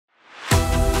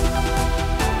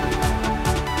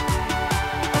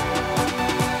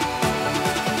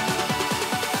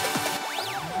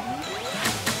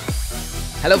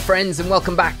Hello friends and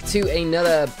welcome back to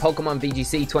another Pokemon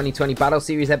VGC 2020 Battle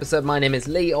Series episode. My name is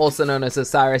Lee, also known as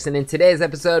Osirus, and in today's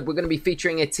episode we're going to be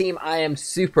featuring a team I am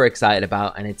super excited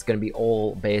about, and it's going to be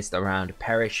all based around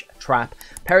Perish Trap,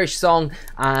 Perish Song,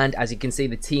 and as you can see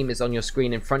the team is on your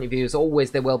screen in front of you. As always,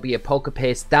 there will be a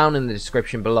Pokepaste down in the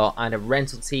description below and a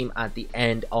rental team at the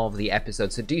end of the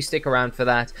episode, so do stick around for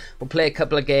that. We'll play a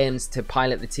couple of games to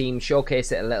pilot the team,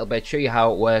 showcase it a little bit, show you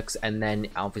how it works, and then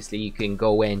obviously you can go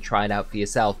away and try it out for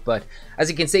yourself. But as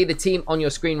you can see, the team on your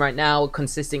screen right now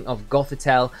consisting of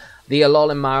Gothitelle, the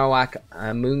Alolan Marowak,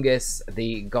 Mungus,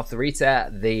 the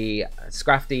Gothorita, the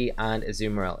Scrafty, and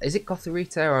Azumarill. Is it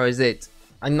Gothorita or is it?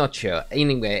 I'm not sure.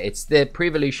 Anyway, it's the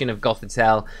pre-evolution of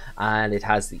Gothitelle, and it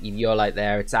has the Eviolite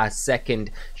there. It's our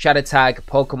second Shadow Tag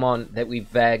Pokemon that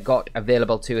we've got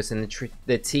available to us in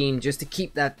the team, just to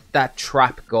keep that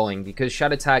trap going, because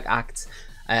Shadow Tag acts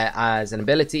as an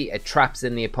ability. It traps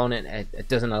in the opponent. It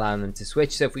doesn't allow them to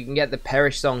switch. So if we can get the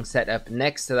Perish Song set up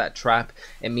next to that trap,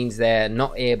 it means they're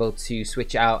not able to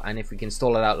switch out, and if we can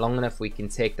stall it out long enough, we can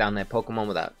take down their Pokemon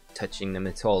without touching them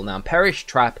at all. Now, Perish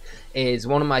Trap is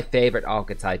one of my favorite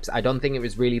archetypes. I don't think it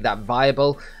was really that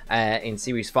viable in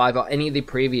Series 5 or any of the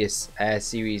previous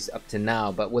series up to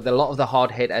now, but with a lot of the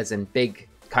hard hitters and big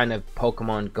kind of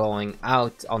Pokemon going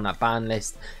out on that ban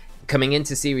list, coming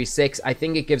into Series 6, I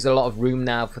think it gives a lot of room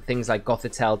now for things like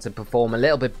Gothitelle to perform a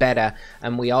little bit better,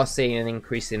 and we are seeing an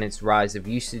increase in its rise of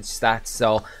usage stats,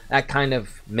 so that kind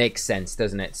of makes sense,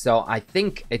 doesn't it? So I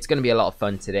think it's going to be a lot of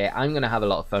fun today. I'm going to have a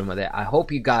lot of fun with it. I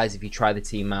hope you guys, if you try the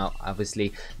team out,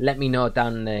 obviously let me know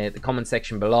down in the comment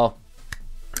section below,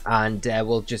 and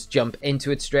we'll just jump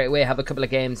into it straight away, have a couple of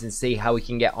games and see how we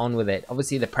can get on with it.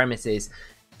 Obviously the premise is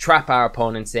trap our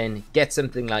opponents in, get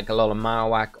something like a Alolan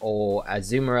Marowak or a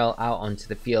Azumarill out onto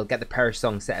the field, get the Perish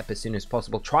Song set up as soon as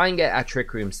possible, try and get our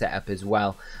Trick Room set up as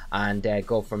well, and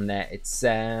go from there. It's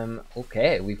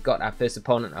okay, we've got our first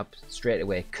opponent up straight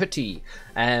away. Cutty,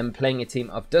 playing a team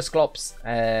of Dusclops,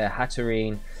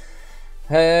 Hatterene,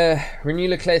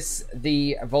 Renewlicus,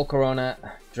 the Volcarona,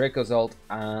 Dracozolt,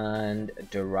 and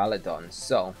Duraludon.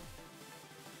 So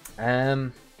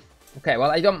okay, well,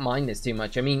 I don't mind this too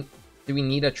much. I mean, do we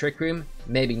need a Trick Room?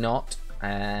 Maybe not.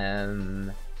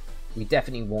 We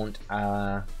definitely want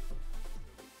a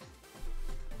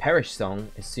Perish Song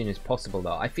as soon as possible,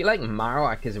 though. I feel like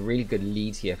Marowak is a really good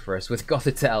lead here for us with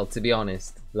Gothitelle, to be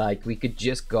honest. Like, we could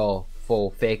just go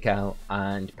for Fake Out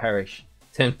and Perish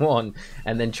turn 1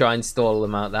 and then try and stall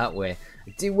them out that way.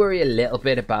 I do worry a little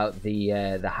bit about the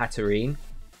Hatterene.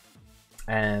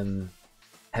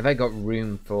 Have I got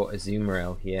room for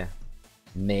Azumarill here?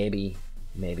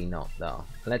 Maybe not, though.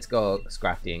 Let's go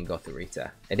Scrafty and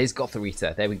Gothorita. It is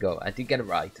Gothorita. There we go. I did get it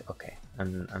right. Okay,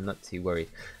 I'm not too worried.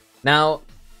 Now,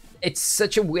 it's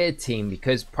such a weird team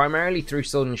because primarily through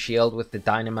Sword and Shield with the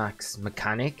Dynamax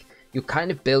mechanic, you're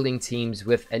kind of building teams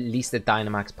with at least a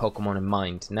Dynamax Pokemon in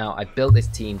mind. Now, I built this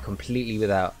team completely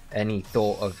without any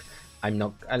thought of I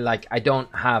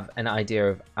don't have an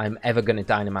idea of I'm ever going to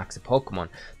Dynamax a Pokemon.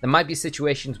 There might be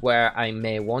situations where I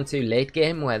may want to late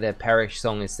game where the Perish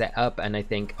Song is set up and I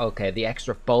think, okay, the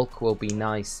extra bulk will be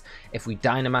nice if we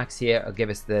Dynamax here, it'll give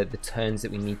us the turns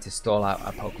that we need to stall out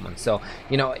our Pokemon. So,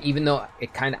 you know, even though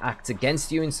it kind of acts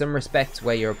against you in some respects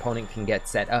where your opponent can get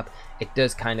set up, it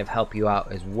does kind of help you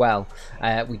out as well.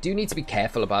 We do need to be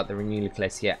careful about the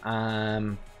Renewlicus here.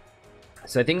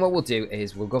 So I think what we'll do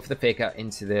is we'll go for the Fake Out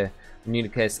into the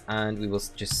Renewlicus, and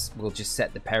we'll just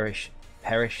set the Perish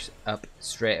up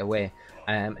straight away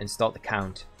and start the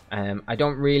count. I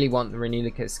don't really want the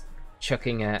Renewlicus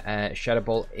chucking a Shadow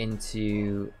Ball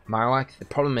into Marowak. The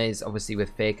problem is obviously with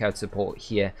Fake Out support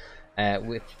here,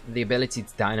 with the ability to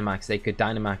Dynamax, they could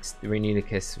Dynamax the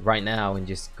Renewlicus right now and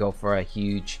just go for a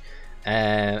huge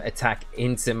attack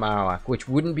into Marowak, which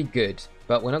wouldn't be good.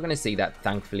 But we're not going to see that,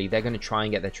 thankfully. They're going to try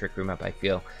and get their Trick Room up, I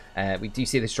feel. We do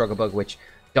see the Struggle Bug, which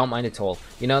don't mind at all.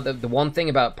 You know, the one thing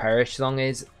about Perish Song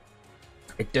is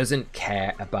it doesn't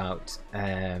care about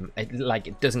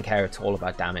it doesn't care at all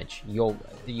about damage. Your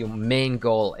main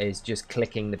goal is just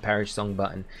clicking the Perish Song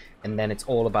button, and then it's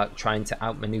all about trying to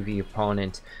outmaneuver your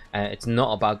opponent. It's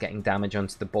not about getting damage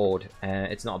onto the board.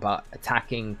 It's not about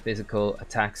attacking, physical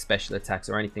attacks, special attacks,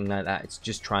 or anything like that. It's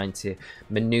just trying to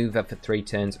maneuver for 3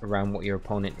 turns around what your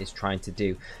opponent is trying to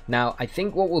do. Now, I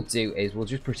think what we'll do is we'll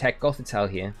just protect Gothitelle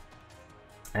here.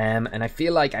 And I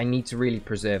feel like I need to really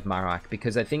preserve Marowak,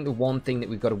 because I think the one thing that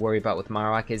we've got to worry about with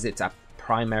Marowak is it's a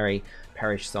primary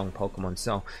Perish Song Pokemon.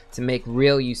 So to make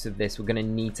real use of this, we're going to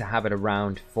need to have it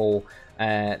around for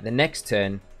the next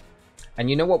turn. And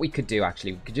you know what we could do,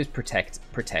 actually? We could just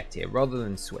protect here rather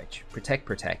than switch.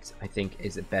 Protect, I think,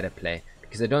 is a better play.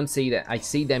 because I don't see that. I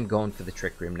see them going for the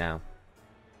Trick Room now.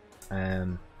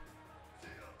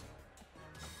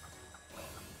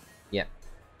 Yeah,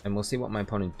 and we'll see what my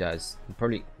opponent does.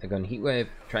 They're going Heat Wave,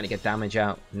 trying to get damage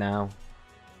out now.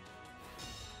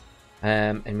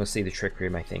 And we'll see the Trick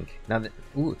Room, I think. Now,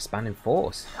 ooh, Expanding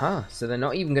Force. Huh, so they're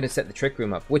not even going to set the Trick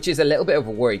Room up, which is a little bit of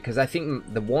a worry, because I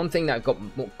think the one thing that got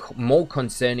more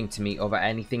concerning to me over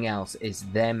anything else is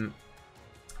them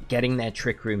getting their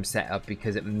Trick Room set up,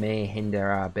 because it may hinder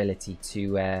our ability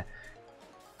to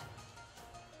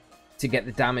get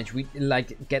the damage. We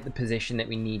get the position that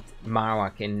we need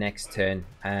Marowak in next turn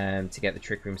to get the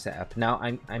Trick Room set up. Now,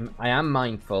 I am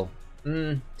mindful.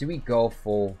 Do we go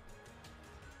for...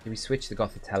 Do we switch the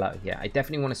Gothitelle out here? I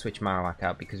definitely want to switch Marowak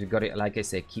out, because we've got to, like I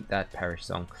said, keep that Perish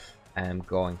Song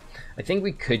going. I think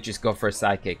we could just go for a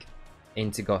Psychic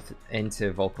into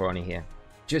Volcarona here.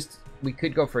 We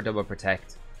could go for a double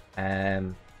protect,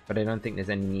 but I don't think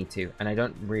there's any need to. And I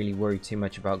don't really worry too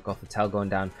much about Gothitelle going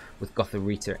down with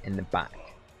Gothorita in the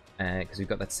back, because we've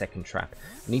got that second trap.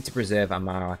 We need to preserve our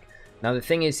Marowak. Now the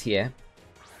thing is here,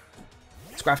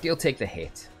 Scrafty will take the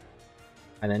hit,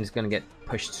 and then it's going to get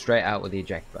pushed straight out with the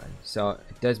eject button. So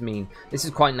it does mean this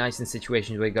is quite nice in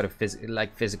situations where you've got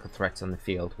physical threats on the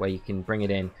field, where you can bring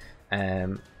it in.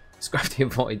 Scrafty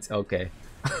avoids. Okay.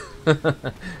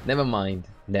 Never mind.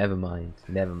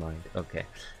 Okay.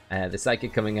 The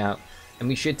Psychic coming out, and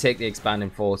we should take the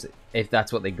Expanding Force if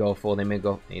that's what they go for. They may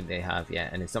go. They have, yeah,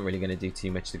 and it's not really going to do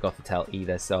too much to Gothitelle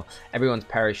either. So everyone's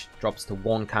Perish drops to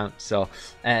 1 count. So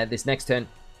this next turn,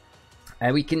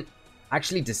 we can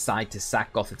actually decide to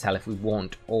sack Gothitelle if we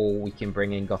want, or we can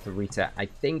bring in Gothorita. I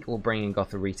think we'll bring in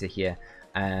Gothorita here,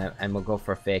 and we'll go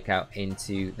for a fake out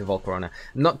into the Volcarona.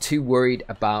 I'm not too worried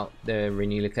about the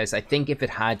Renewlicus. I think if it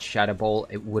had Shadow Ball,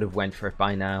 it would have went for it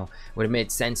by now. It would have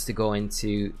made sense to go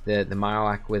into the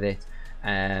Marowak with it,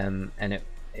 and it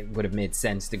would have made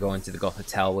sense to go into the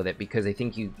Gothitelle with it, because I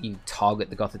think you target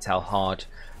the Gothitelle hard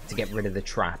to get rid of the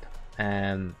trap.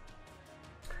 So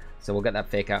we'll get that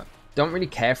fake out. Don't really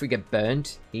care if we get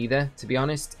burned either, to be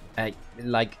honest.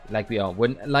 Like we are.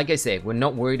 Like I say, we're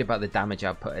not worried about the damage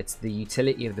output. It's the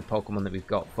utility of the Pokemon that we've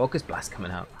got. Focus Blast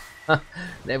coming out.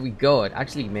 There we go. It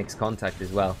actually makes contact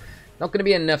as well. Not going to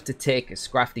be enough to take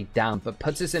Scrafty down, but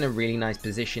puts us in a really nice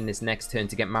position this next turn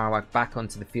to get Marowak back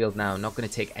onto the field now. Not going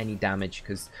to take any damage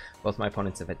because both my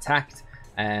opponents have attacked.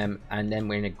 And then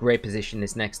we're in a great position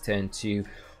this next turn to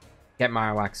get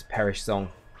Marowak's Perish Song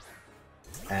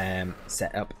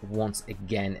set up once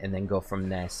again, and then go from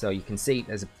there. So you can see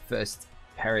there's a first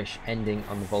Perish ending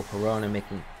on the Volcarona,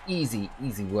 making easy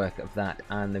work of that,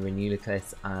 and the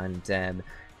Renewlicus, and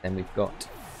then we've got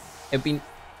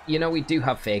we do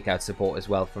have fake out support as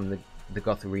well from the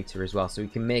Gothorita as well, so we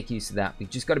can make use of that. We've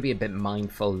just got to be a bit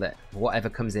mindful that whatever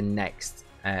comes in next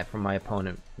from my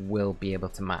opponent will be able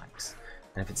to max,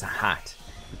 and if it's a hat,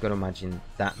 you've got to imagine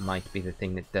that might be the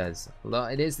thing that does. Although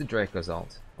it is the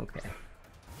Dracozolt, okay.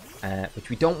 Which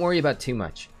we don't worry about too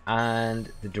much,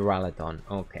 and the Duraludon.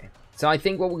 Okay, so I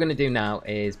think what we're going to do now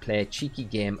is play a cheeky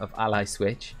game of Ally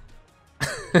Switch.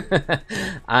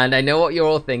 And I know what you're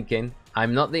all thinking.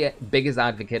 I'm not the biggest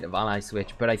advocate of Ally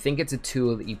Switch, but I think it's a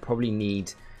tool that you probably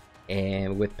need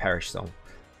with Perish Song.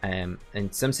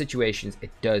 In some situations,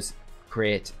 it does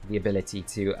create the ability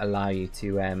to allow you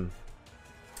to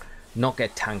not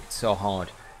get tanked so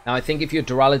hard. Now, I think if you're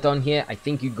Duraludon here, I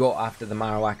think you go after the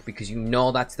Marowak, because you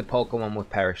know that's the Pokemon with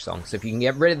Perish Song. So if you can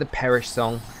get rid of the Perish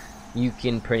Song, you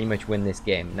can pretty much win this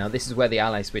game. Now, this is where the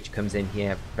Ally Switch comes in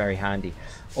here, very handy.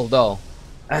 Although,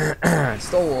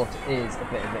 Stalwart is a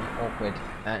bit of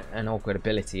an awkward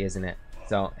ability, isn't it?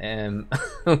 So,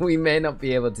 we may not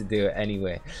be able to do it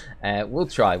anyway. We'll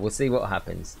try. We'll see what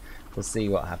happens.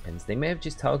 They may have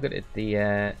just targeted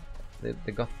the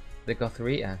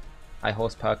Gothorita. High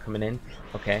horsepower coming in.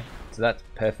 Okay, so that's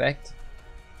perfect.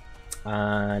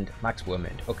 And max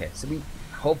Wormwood. Okay, so we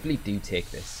hopefully do take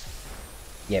this.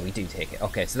 Yeah, we do take it.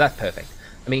 Okay, so that's perfect.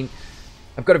 I mean,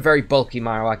 I've got a very bulky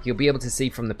Marowak. You'll be able to see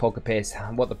from the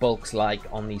Pokepace what the bulk's like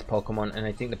on these Pokemon, and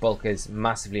I think the bulk is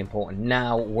massively important.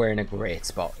 Now we're in a great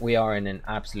spot. We are in an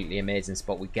absolutely amazing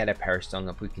spot. We get a Perish Song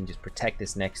up. We can just protect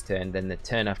this next turn. Then the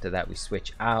turn after that, we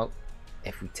switch out.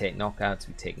 If we take knockouts,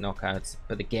 we take knockouts,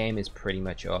 but the game is pretty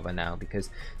much over now, because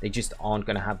they just aren't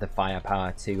going to have the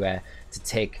firepower to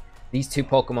take these two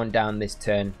Pokemon down this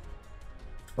turn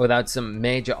without some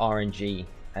major RNG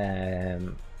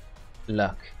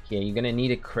luck here. You're going to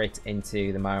need a crit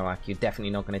into the Marowak. You're definitely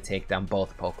not going to take down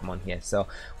both Pokemon here. So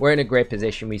we're in a great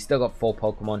position. We still got 4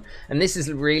 Pokemon. And this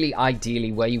is really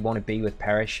ideally where you want to be with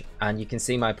Perish. And you can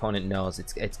see my opponent knows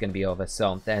it's going to be over.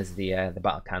 So there's the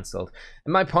battle cancelled.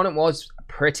 And my opponent was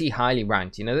pretty highly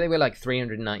ranked. You know, they were like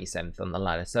 397th on the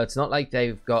ladder. So it's not like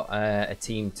they've got a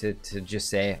team to just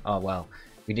say, oh, well,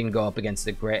 we didn't go up against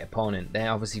a great opponent.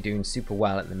 They're obviously doing super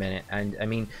well at the minute. And I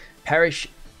mean, Perish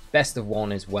best of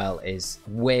 1 as well is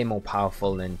way more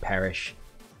powerful than Perish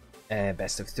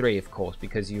best of 3, of course,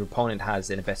 because your opponent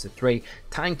has in a best of 3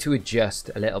 time to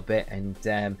adjust a little bit and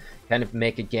kind of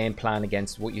make a game plan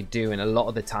against what you're doing. A lot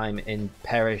of the time in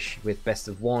Perish with best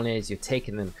of 1 is you're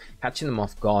taking them, catching them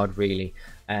off guard really.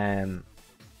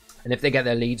 And if they get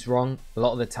their leads wrong, a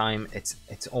lot of the time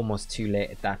it's almost too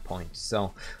late at that point.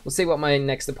 So we'll see what my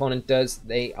next opponent does.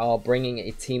 They are bringing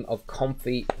a team of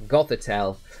Comfey,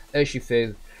 Gothitelle,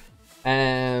 Urshifu,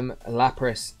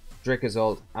 Lapras,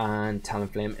 Dracozolt, and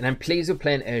Talonflame. And I'm pleased with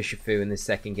playing Urshifu in this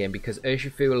second game because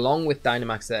Urshifu, along with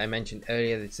Dynamax that I mentioned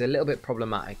earlier, it's a little bit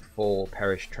problematic for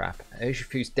Perish Trap.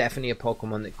 Urshifu is definitely a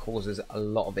Pokemon that causes a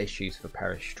lot of issues for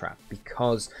Perish Trap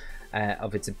because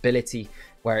of its ability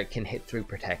where it can hit through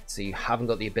Protect, so you haven't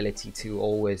got the ability to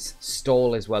always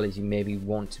stall as well as you maybe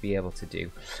want to be able to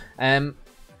do.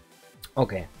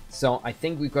 Okay, so I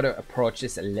think we've got to approach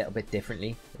this a little bit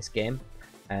differently this game.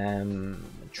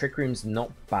 Trick Room's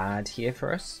not bad here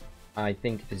for us. I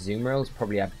think Azumarill is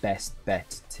probably our best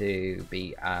bet to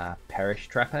be a Perish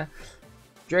Trapper.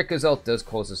 Dracozolt does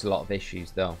cause us a lot of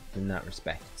issues though in that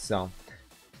respect, so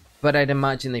but I'd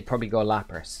imagine they probably go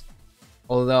Lapras.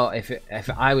 Although, if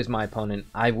I was my opponent,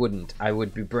 I wouldn't. I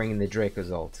would be bringing the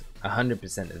Dracozolt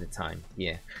 100% of the time.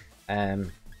 Yeah.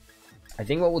 I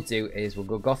think what we'll do is we'll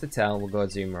go Gothitelle, we'll go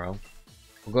Azumarill,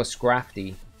 we'll go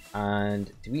Scrafty, and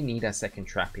do we need our second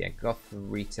trap here?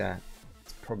 Gothorita,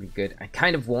 it's probably good. I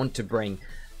kind of want to bring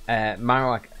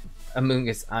Marowak,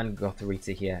 Amoonguss, and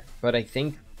Gothorita here, but I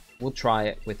think we'll try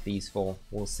it with these 4.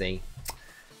 We'll see.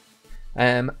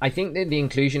 I think that the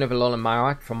inclusion of Alolan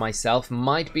Marowak for myself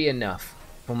might be enough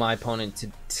for my opponent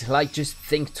to like just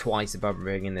think twice about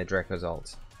bringing the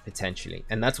Dracozolt potentially,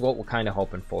 and that's what we're kind of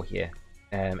hoping for here.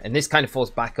 And this kind of falls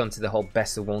back onto the whole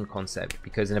best of 1 concept,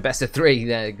 because in a best of 3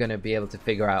 they're going to be able to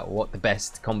figure out what the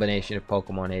best combination of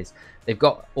Pokemon is. They've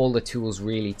got all the tools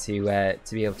really to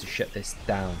be able to shut this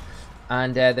down,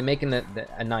 and they're making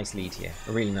a nice lead here,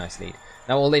 a really nice lead.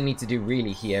 Now all they need to do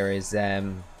really here is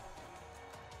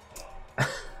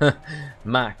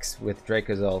Max with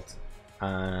Dracozolt,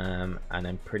 and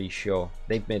I'm pretty sure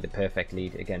they've made the perfect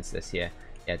lead against us here.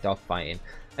 Yeah, dogfighting.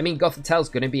 I mean, Gothitelle's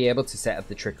going to be able to set up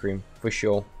the Trick Room for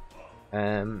sure.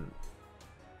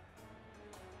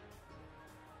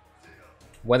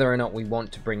 Whether or not we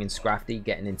want to bring in Scrafty,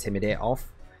 get an Intimidate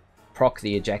off, proc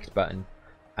the eject button,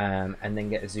 and then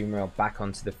get Azumarill back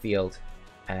onto the field,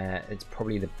 it's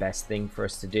probably the best thing for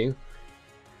us to do.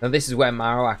 Now this is where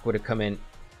Marowak would have come in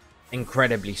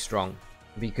incredibly strong,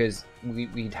 because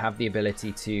we'd have the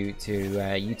ability to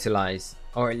utilize,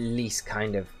 or at least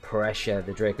kind of pressure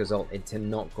the Dracozolt into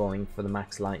not going for the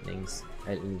max lightnings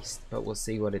at least, but we'll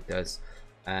see what it does.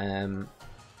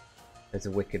 There's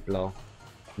a Wicked Blow.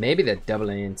 Maybe they're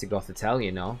doubling into Gothitelle,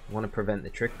 you know, want to prevent the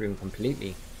Trick Room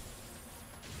completely,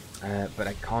 but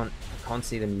I can't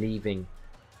see them leaving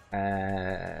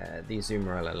the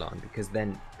Azumarill alone, because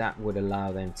then that would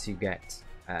allow them to get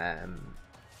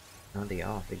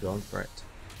oh, they're going for it.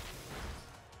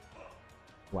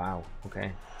 Wow,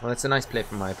 okay. Well, that's a nice play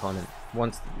from my opponent.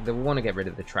 They want to get rid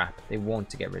of the trap. They want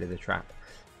to get rid of the trap.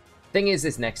 Thing is,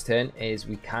 this next turn is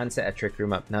we can set a Trick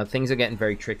Room up. Now, things are getting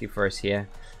very tricky for us here,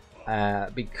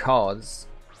 because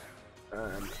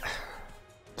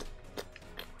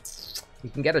we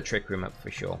can get a Trick Room up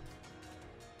for sure.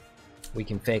 We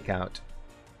can fake out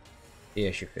the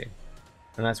Urshifu,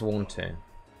 and that's 1 turn.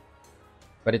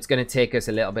 But it's going to take us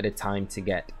a little bit of time to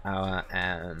get our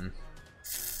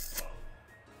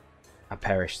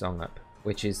Perish Song up,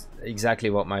 which is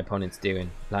exactly what my opponent's doing.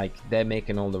 Like, they're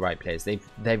making all the right plays.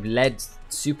 They've led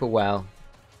super well,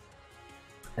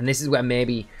 and this is where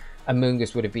maybe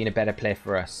Amoonguss would have been a better play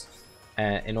for us.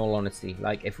 In all honesty,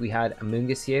 like if we had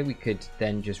Amoonguss here, we could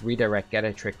then just redirect, get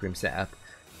a Trick Room set up,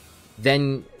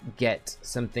 then get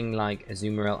something like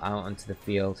Azumarill out onto the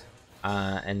field.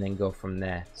 And then go from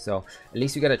there. So at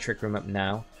least we got a Trick Room up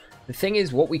now. The thing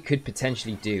is, what we could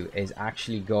potentially do is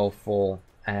actually go for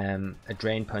a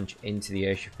Drain Punch into the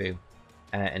Urshifu,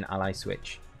 an Ally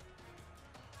Switch.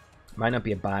 Might not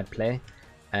be a bad play,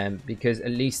 because at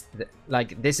least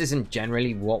like this isn't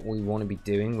generally what we want to be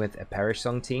doing with a Perish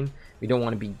Song team. We don't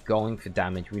want to be going for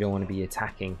damage. We don't want to be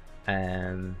attacking.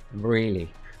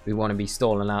 Really, we want to be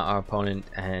stalling out our opponent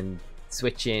and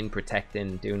switching,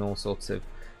 protecting, doing all sorts of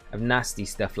nasty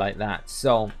stuff like that.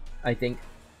 So I think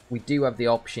we do have the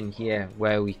option here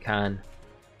where we can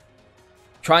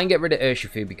try and get rid of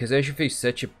Urshifu, because Urshifu is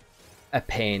such a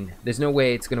pain. There's no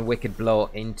way it's going to Wicked Blow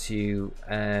into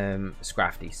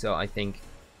Scrafty. So I think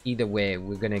either way,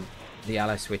 the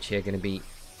ally switch here going to be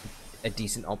a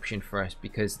decent option for us,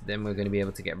 because then we're going to be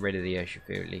able to get rid of the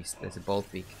Urshifu at least. There's a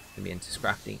Bolt Beak going to be into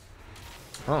Scrafty.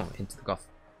 Oh, into the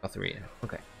Gothorita.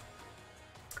 Okay.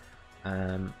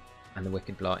 And the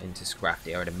Wicked Blow into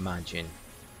Scrafty, I would imagine.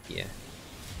 Here.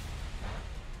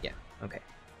 Yeah, okay.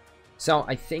 So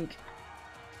I think,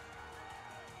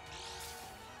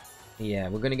 yeah,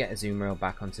 we're going to get Azumarill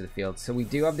back onto the field. So we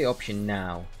do have the option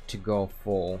now to go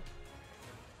for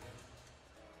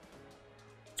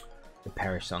the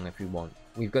Perish Song if we want.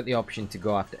 We've got the option to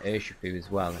go after Urshifu as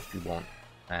well if we want.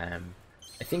 I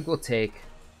think we'll take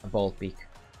a Bolt Beak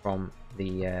from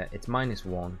the it's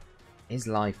 -1. His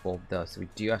Life Orb though, so we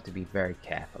do have to be very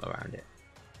careful around it.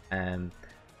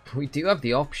 We do have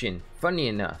the option, funny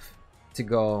enough, to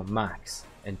go max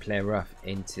and play rough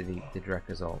into the Direct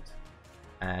Result,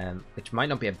 which might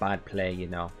not be a bad play, you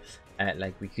know.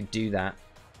 Like we could do that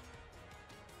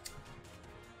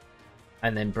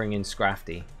and then bring in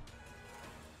Scrafty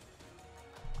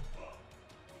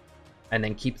and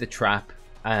then keep the trap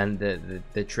and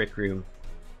the Trick Room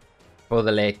for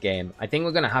the late game. I think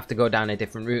we're going to have to go down a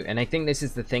different route, and I think this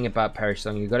is the thing about Perish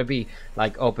Song. You've got to be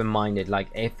like open-minded. Like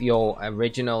if your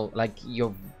original, like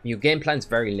your game plan's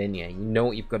very linear, you know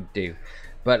what you've got to do.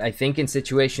 But I think in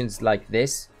situations like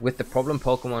this, with the problem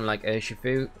Pokemon like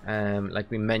Urshifu, like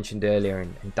we mentioned earlier,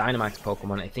 in Dynamax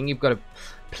Pokemon, I think you've got to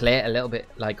play it a little bit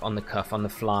like on the cuff, on the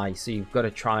fly. So you've got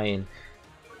to try and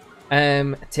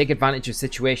take advantage of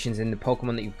situations in the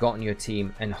Pokemon that you've got on your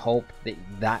team and hope that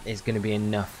that is going to be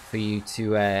enough for you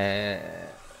to,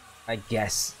 I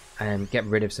guess, get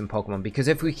rid of some Pokemon. Because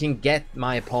if we can get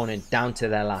my opponent down to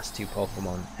their last 2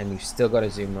 Pokemon and we've still got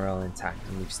Azumarill intact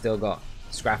and we've still got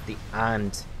Scrafty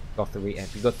and Gothorita,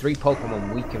 if we've got 3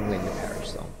 Pokemon, we can win the Perish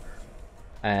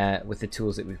Zone with the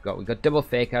tools that we've got. We've got double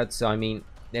Fake Out, so I mean,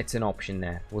 it's an option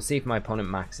there. We'll see if my opponent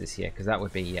maxes here, because that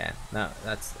would be, yeah,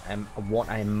 that's what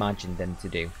I imagined them to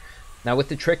do. Now with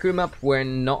the Trick Room up, we're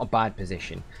in not a bad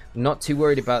position. I'm not too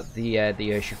worried about the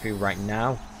Urshifu right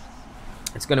now.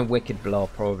 It's going to Wicked Blow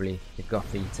probably the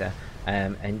Gothorita,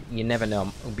 and you never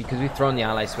know, because we've thrown the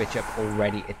ally switch up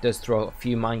already. It does throw a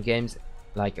few mind games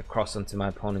like across onto my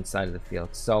opponent's side of the field.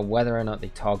 So whether or not they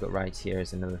target right here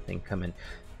is another thing coming.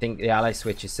 I think the ally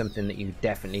switch is something that you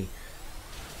definitely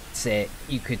say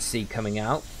you could see coming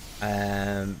out,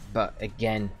 but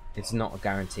again, it's not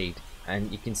guaranteed.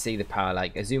 And you can see the power.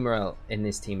 Like Azumarill in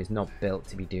this team is not built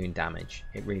to be doing damage.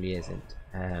 It really isn't.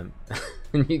 And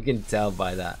you can tell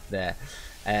by that there.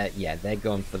 Yeah, they're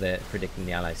going for predicting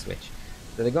the ally switch.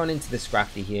 So they're going into the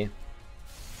Scrafty here.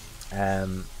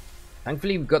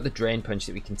 Thankfully we've got the Drain Punch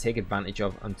that we can take advantage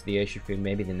of onto the Urshifu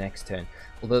maybe the next turn,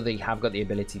 although they have got the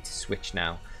ability to switch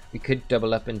now. We could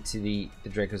double up into the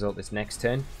Drake Result this next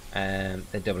turn.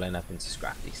 They're doubling up into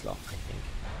Scrafty slot, I think.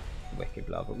 Wicked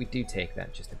Blow, but we do take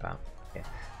that just about. Okay.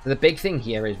 So the big thing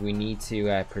here is we need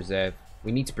to preserve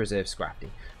Scrafty,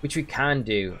 which we can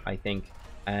do, I think.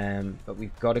 But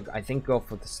we've got to, I think, go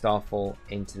for the Starfall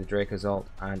into the Drake Result,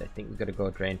 and I think we've got to go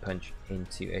Drain Punch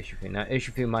into Urshifu. Now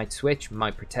Urshifu might switch,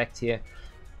 might protect here.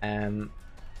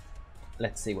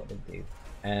 Let's see what they do.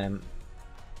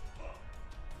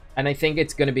 And I think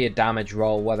it's going to be a damage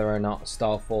roll whether or not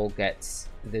Starfall gets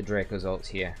the Drake Result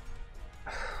here.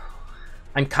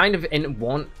 I'm kind of in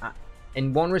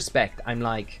one respect, I'm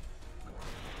like,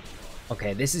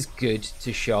 okay, this is good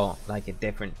to show like a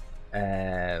different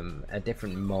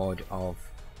mode of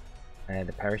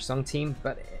the Perish Song team,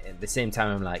 but at the same time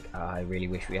I'm like, oh, I really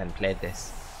wish we hadn't played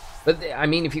this. But I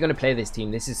mean, if you're going to play this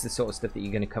team, this is the sort of stuff that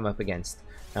you're going to come up against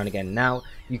now and again. Now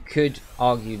you could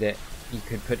argue that you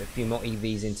could put a few more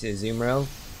EVs into Azumarill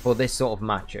for this sort of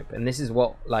matchup, and this is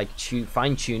what like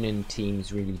fine-tuning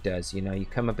teams really does. You know, you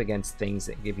come up against things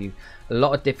that give you a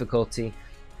lot of difficulty,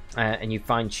 and you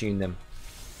fine-tune them.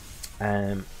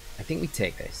 I think we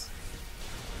take this.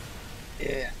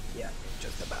 Yeah,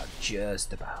 just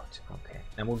about. Okay,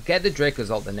 and we'll get the Drake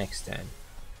Result the next turn,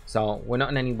 so we're not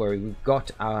in any worry. We've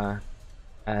got our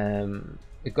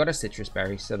Citrus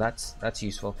Berry, so that's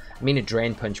useful. I mean, a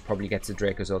Drain Punch probably gets a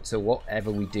Drake Result, so whatever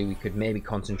we do, we could maybe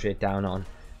concentrate down on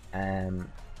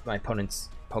my opponent's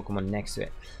Pokemon next to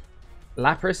it.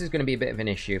 Lapras is going to be a bit of an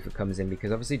issue if it comes in,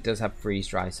 because obviously it does have Freeze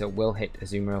Dry, so it will hit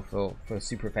Azumarill for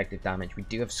super effective damage. We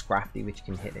do have Scrafty, which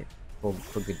can hit it for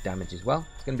good damage as well.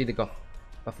 It's going to be the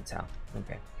Gothorita.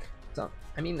 Okay. So,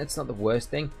 I mean, that's not the worst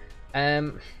thing.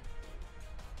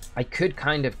 I could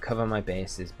kind of cover my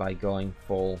bases by going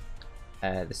for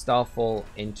the Starfall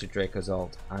into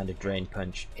Dracozolt and a Drain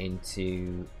Punch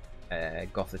into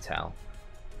Gothitelle.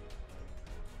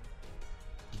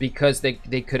 Because they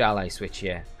could ally switch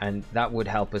here, and that would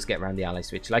help us get around the ally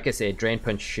switch. Like I say, Drain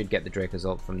Punch should get the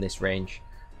Dracozolt from this range.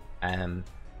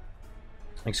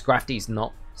 Like Scrafty's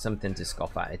not something to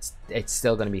scoff at. It's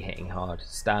still going to be hitting hard.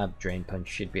 Stab, Drain Punch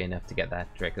should be enough to get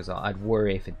that Dracozolt. I'd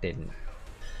worry if it didn't.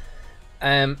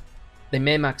 They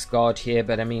may max guard here,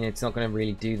 but I mean it's not going to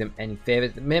really do them any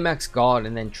favors. They may max guard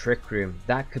and then Trick Room.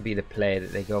 That could be the play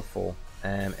that they go for,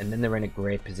 and then they're in a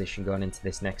great position going into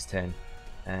this next turn.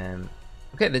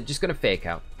 Okay, they're just going to fake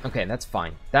out. Okay, that's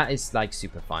fine. That is like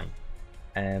super fine.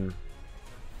 Now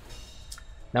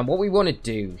what we want to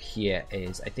do here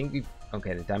is, I think we've...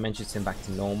 Okay, the dimensions turn back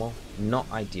to normal. Not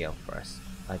ideal for us.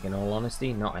 Like, in all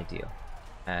honesty, not ideal.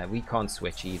 We can't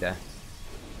switch either.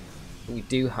 But we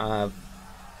do have...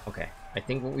 Okay, I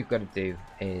think what we've got to do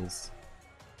is...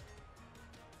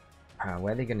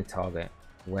 where are they going to target?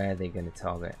 Where are they going to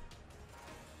target?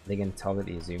 Are they going to target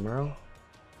the Azumarill?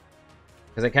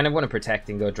 Because I kind of want to protect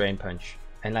and go Drain Punch.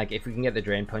 And, like, if we can get the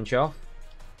Drain Punch off,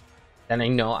 then I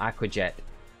know Aqua Jet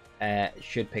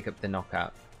should pick up the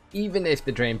knockout. Even if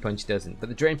the Drain Punch doesn't. But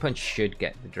the Drain Punch should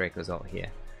get the Dracozolt here.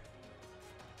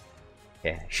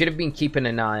 Yeah, should have been keeping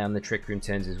an eye on the Trick Room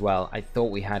turns as well. I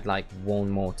thought we had like one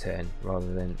more turn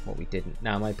rather than what we didn't.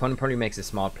 Now my opponent probably makes a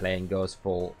smart play and goes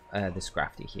for the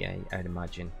Scrafty here, I'd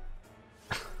imagine.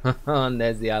 And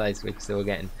there's the ally switch, so we're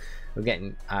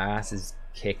getting our asses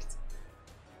kicked.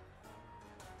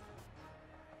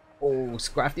 Oh,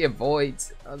 Scrafty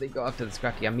avoids. Oh, they go after the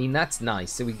Scrafty. I mean, that's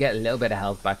nice. So we get a little bit of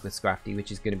health back with Scrafty,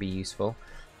 which is going to be useful.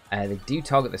 They do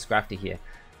target the Scrafty here.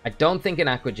 I don't think an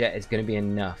Aqua Jet is going to be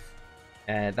enough.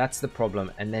 That's the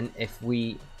problem. And then if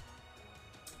we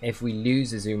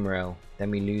lose Azumarill, then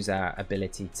we lose our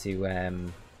ability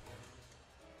to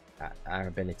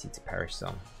Perish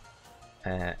Song.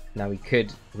 Now we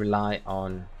could rely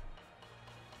on...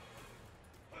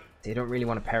 They don't really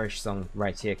want to Perish Song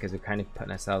right here because we're kind of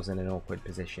putting ourselves in an awkward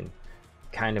position.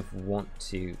 Kind of want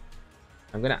to...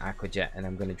 I'm going to Aqua Jet and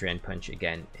I'm going to Drain Punch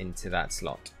again into that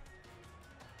slot.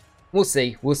 We'll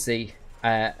see. We'll see.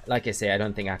 Like I say, I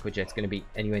don't think Aqua Jet's going to be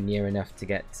anywhere near enough to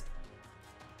get...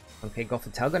 Okay,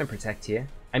 Gothitelle going to protect here.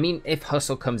 I mean, if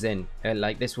Hustle comes in,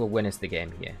 like this will win us the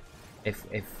game here.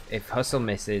 If Hustle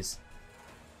misses...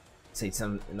 See,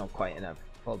 some not quite enough.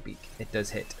 Ball Beak. It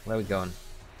does hit. Where are we going?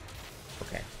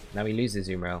 Okay. Now we lose the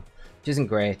Azumarill, which isn't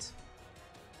great.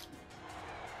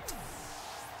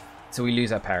 So we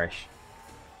lose our Perish.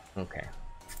 Okay.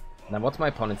 Now what's my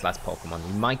opponent's last Pokemon?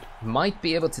 We might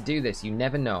be able to do this. You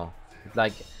never know.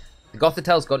 Like, the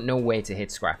Gothitelle's got no way to hit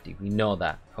Scrafty. We know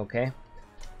that, okay?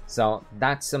 So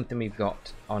that's something we've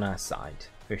got on our side,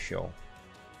 for sure.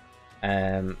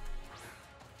 It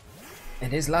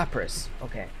is Lapras.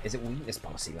 Okay, is it Weakness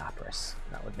Policy Lapras?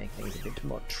 That would make things a bit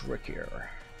more trickier.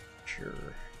 Sure.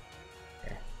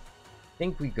 Okay. I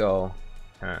think we go...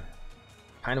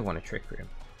 kind of want a Trick Room.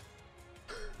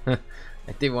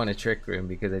 I do want a Trick Room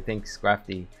because I think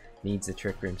Scrafty needs a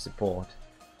Trick Room support.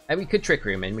 And we could Trick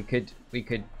Room and we could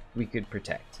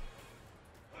protect.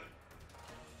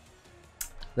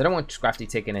 I don't want Scrafty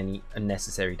taking any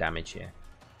unnecessary damage here.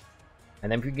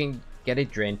 And then if we can get a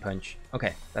Drain Punch.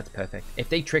 Okay, that's perfect. If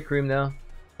they Trick Room though,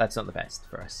 that's not the best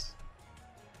for us.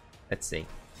 Let's see.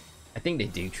 I think they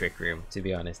do Trick Room, to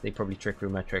be honest. They probably Trick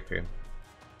Room our Trick Room.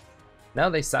 No,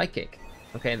 they Psychic.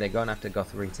 Okay, they're going after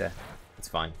Gothorita. It's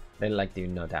fine. They like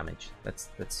doing no damage. That's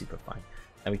super fine.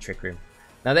 Now we Trick Room.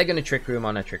 Now they're going to Trick Room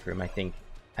on a Trick Room, I think.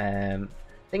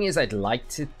 Thing is, I'd like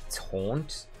to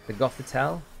taunt the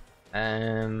Gothitelle.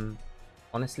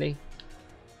 Honestly.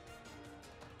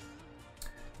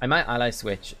 I might ally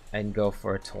switch and go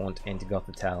for a taunt into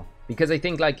Gothitelle. Because I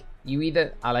think, like, you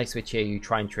either ally switch here, you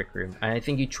try and Trick Room. And I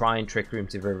think you try and Trick Room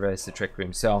to reverse the Trick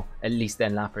Room. So, at least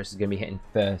then Lapras is going to be hitting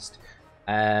first.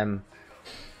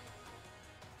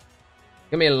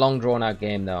 Gonna be a long drawn out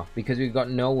game though, because we've got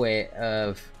no way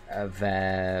of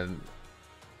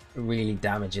really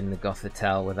damaging the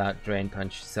Gothitelle without Drain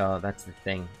Punch. So that's the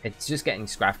thing. It's just getting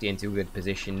Scrafty into a good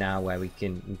position now where we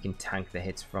can tank the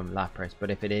hits from Lapras.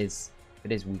 But if it is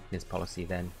Weakness Policy,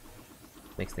 then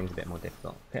it makes things a bit more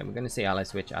difficult. Okay, we're gonna see ally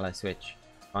switch. It's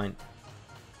fine.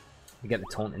 We get the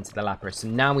taunt into the Lapras, so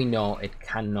now we know it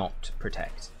cannot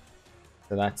protect.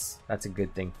 So that's a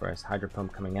good thing for us. Hydro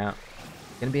Pump coming out.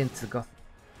 It's gonna be into the Goth.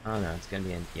 Oh no, it's gonna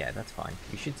be in. Yeah, that's fine.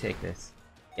 We should take this.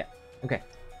 Yeah. Okay.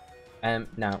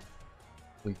 Now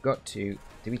we've got to.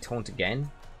 Do we taunt again?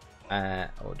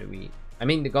 Or do we? I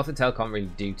mean, the Gothitelle can't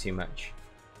really do too much.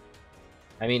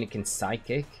 I mean, it can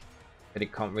Psychic, but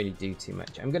it can't really do too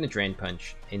much. I'm going to Drain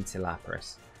Punch into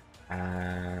Lapras.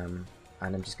 And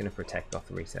I'm just going to protect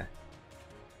Gothorita.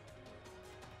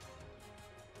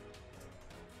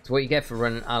 So what you get for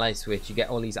running Ally Switch, you get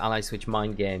all these Ally Switch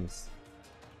mind games.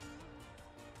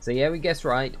 So yeah, we guessed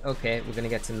right. Okay, we're going to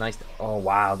get some nice... Oh,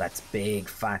 wow, that's big,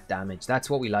 fat damage. That's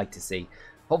what we like to see.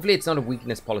 Hopefully it's not a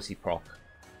weakness policy proc.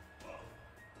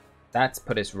 That's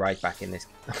put us right back in this...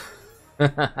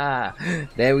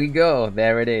 There we go.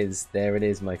 There it is. There it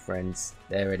is, my friends.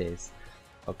 There it is.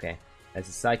 Okay, there's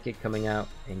a Psychic coming out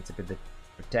into the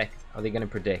protect. Are they going to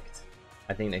predict?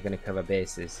 I think they're going to cover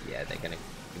bases. Yeah, they're going to...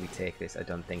 We take this. I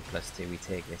don't think +2. We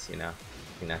take this, you know.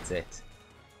 I think that's it.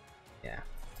 Yeah.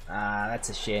 Ah, that's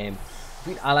a shame.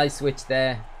 We'd Ally Switch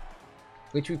there,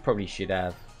 which we probably should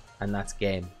have. And that's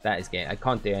game. That is game. I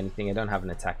can't do anything. I don't have an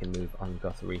attacking move on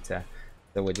Gothorita.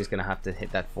 So we're just going to have to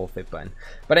hit that forfeit button.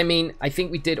 But I mean, I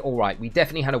think we did alright. We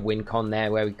definitely had a win con there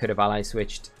where we could have Ally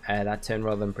Switched that turn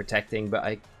rather than protecting. But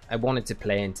I wanted to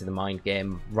play into the mind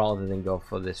game rather than go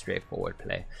for the straightforward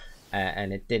play.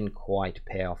 And it didn't quite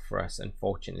pay off for us,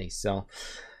 unfortunately. So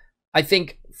I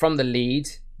think from the lead,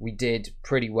 we did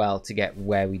pretty well to get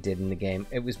where we did in the game.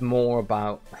 It was more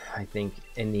about, I think,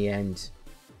 in the end,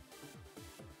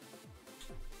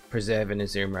 preserving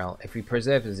Azumarill. If we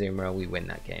preserve Azumarill, we win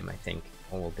that game, I think,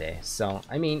 all day. So,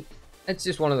 I mean, it's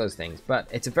just one of those things. But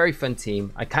it's a very fun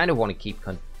team. I kind of want to keep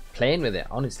playing with it,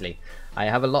 honestly. I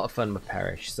have a lot of fun with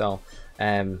Perish. So,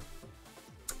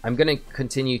 I'm going to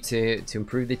continue to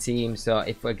improve the team. So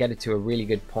if I get it to a really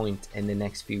good point in the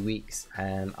next few weeks,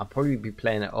 I'll probably be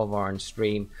playing it over on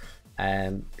stream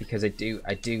because I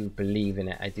do believe in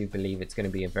it. I do believe it's going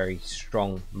to be a very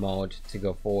strong mod to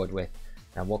go forward with.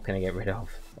 Now, what can I get rid of?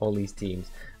 All these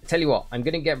teams. I tell you what, I'm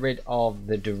going to get rid of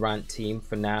the Durant team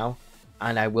for now,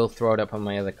 and I will throw it up on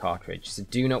my other cartridge. So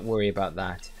do not worry about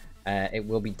that. It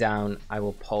will be down. I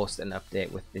will post an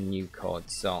update with the new code.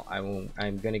 So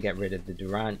I'm going to get rid of the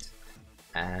Durant,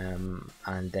 and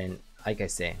then, like I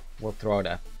say, we'll throw it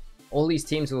up. All these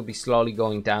teams will be slowly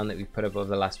going down that we've put up over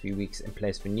the last few weeks in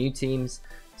place for new teams.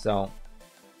 So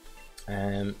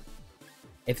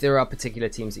if there are particular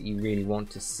teams that you really want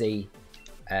to see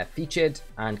featured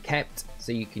and kept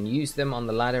so you can use them on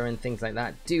the ladder and things like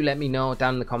that, do let me know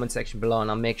down in the comment section below, and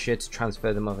I'll make sure to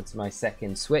transfer them over to my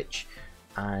second Switch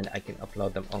and I can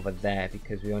upload them over there,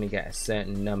 because we only get a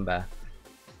certain number.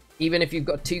 Even if you've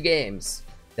got 2 games,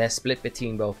 they're split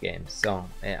between both games. So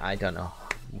I don't know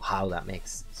how that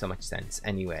makes so much sense.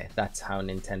 Anyway, that's how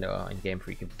Nintendo and Game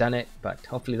Freak have done it, but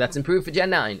hopefully that's improved for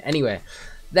Gen 9. Anyway,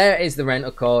 there is the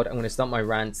rental code. I'm going to stop my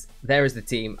rants. There is the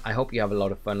team. I hope you have a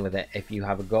lot of fun with it if you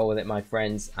have a go with it, my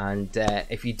friends. And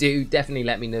if you do, definitely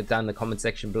let me know down in the comment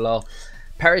section below.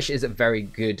 Perish is a very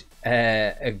good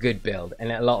build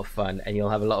and a lot of fun, and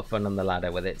you'll have a lot of fun on the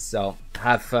ladder with it. So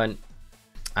have fun.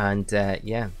 And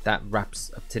yeah, that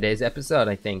wraps up today's episode,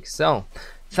 I think. So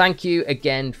thank you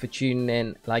again for tuning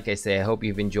in. Like I say, I hope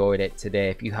you've enjoyed it today.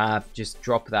 If you have, just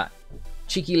drop that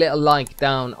cheeky little like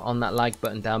down on that like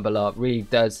button down below. It really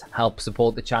does help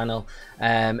support the channel,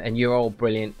 and you're all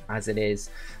brilliant as it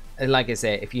is. And like I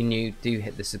say, if you're new, do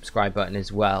hit the subscribe button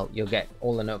as well. You'll get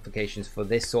all the notifications for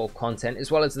this sort of content,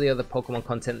 as well as the other Pokemon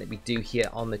content that we do here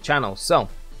on the channel. So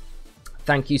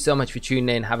thank you so much for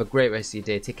tuning in. Have a great rest of your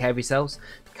day. Take care of yourselves.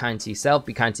 Be kind to yourself.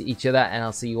 Be kind to each other. And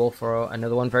I'll see you all for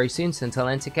another one very soon. So until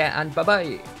then, take care and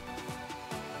bye-bye.